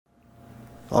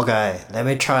Okay, let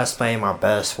me try to explain my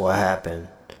best what happened.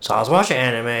 So I was watching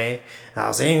anime, and I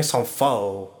was eating some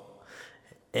pho,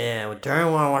 and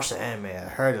during when I watched the anime, I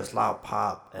heard this loud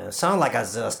pop, and it sounded like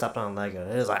Godzilla stepped on a leg, and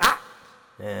it was like, ah!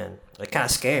 And it kind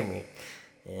of scared me.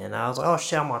 And I was like, oh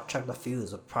shit, I'm gonna check the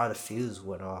fuse. Probably the fuse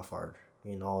went off or,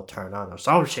 turned on or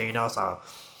some shit. So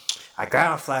I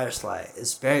grabbed a flashlight.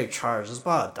 It's very charged. It's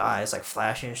about to die. It's like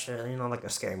flashing and shit, like a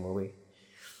scary movie.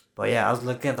 But yeah, I was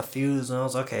looking at the fuse and I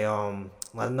was like, okay,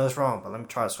 I know it's wrong, but let me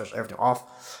try to switch everything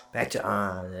off, back to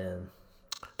on, and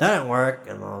that didn't work.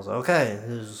 And I was like, okay,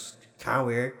 this is kind of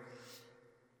weird.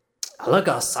 I look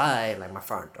outside, like my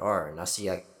front door, and I see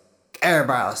like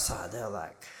everybody outside. They're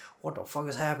like, what the fuck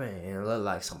is happening? And it looked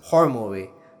like some horror movie.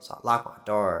 So I locked my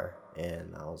door,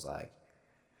 and I was like,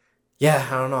 yeah,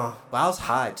 I don't know. But I was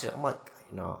high too. I'm like,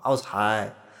 I was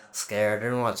high, scared. I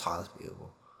didn't want to talk to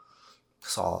people.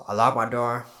 So I locked my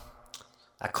door.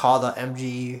 I called the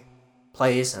MG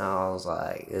place and I was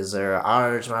like, is there an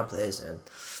outage in my place? And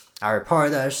I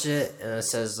reported that shit and it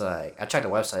says like, I checked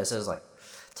the website, it says like,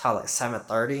 till like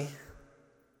 7:30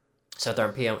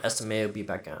 p.m. estimated to be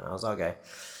back on. I was like, okay.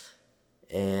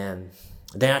 And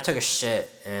then I took a shit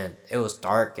and it was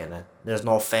dark and there's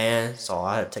no fan, so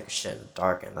I had to take a shit in the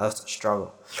dark and that's a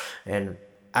struggle. And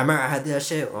I remember I had that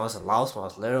shit when I was in Laos when I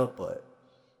was little, but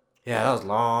yeah, that was a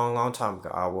long, long time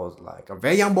ago. I was like a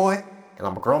very young boy and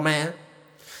I'm a grown man.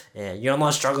 And you don't know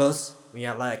the struggles when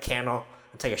you light a candle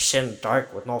and take a shit in the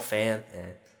dark with no fan.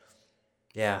 And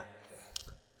yeah,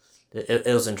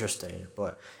 it was interesting.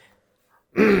 But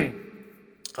I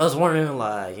was wondering,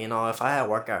 like, if I had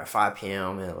work out at 5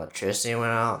 p.m. and electricity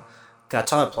went out, cause I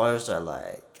told employers that,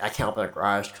 like, I can't open the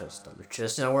garage because the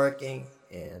electricity not working.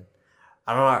 And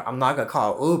I'm not going to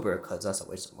call Uber because that's a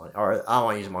waste of money. Or I don't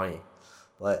want to use money.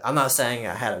 But I'm not saying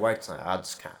I had to work tonight. I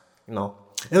just kind of,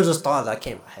 it was just thought that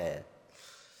came in my head.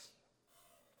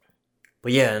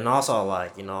 But yeah, and also,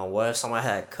 like, what if someone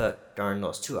had cooked during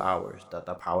those 2 hours that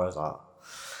the power was off?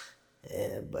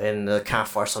 And it kind of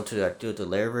forced them to like, do a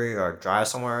delivery or drive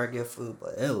somewhere or get food.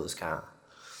 But it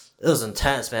was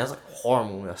intense, man. It was like a horror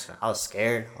movie. I was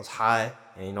scared. I was high.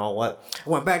 And you know what? I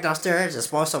went back downstairs and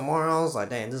smoked some more. I was like,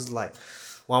 dang, this is like,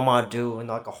 what am I gonna do in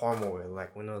like a horror movie?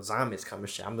 Like, when the zombies come and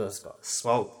shit, I'm just gonna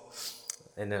smoke.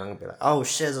 And then I'm gonna be like, oh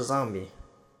shit, it's a zombie.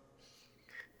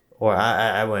 Or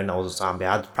I wouldn't know it was a zombie.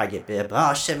 I'd probably get bit. But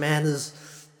oh shit, man,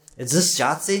 is this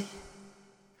Yahtzee?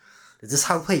 Is this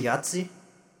how we play Yahtzee?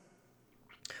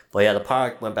 But yeah, the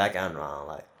park went back on around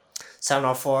like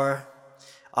 7:04.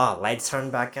 Oh, lights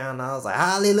turned back on. I was like,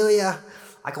 hallelujah!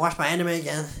 I can watch my anime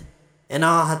again. And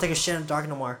I take a shit in the dark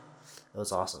no more. It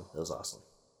was awesome.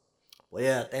 Well,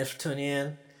 yeah, thanks for tuning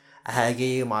in. I had to give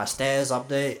you my status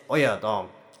update. Oh yeah,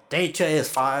 date today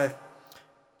is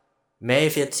May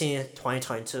 15th,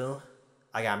 2022.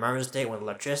 I got Remembrance Day when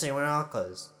electricity went out,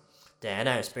 because damn, I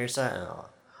didn't experience that in a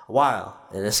while.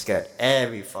 And it scared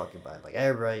every fucking body. Like,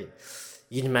 everybody,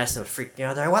 you can imagine them freaking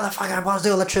out there. What the fuck am I supposed to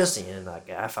do electricity? And like,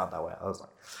 I felt that way.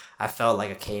 I felt like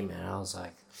a caveman. I was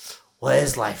like, what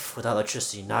is life without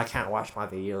electricity? Now I can't watch my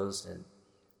videos and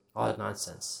all that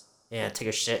nonsense. And take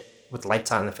a shit with the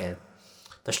lights on and the fan.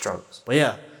 The struggles. But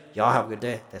yeah, y'all have a good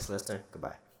day. Thanks for listening.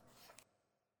 Goodbye.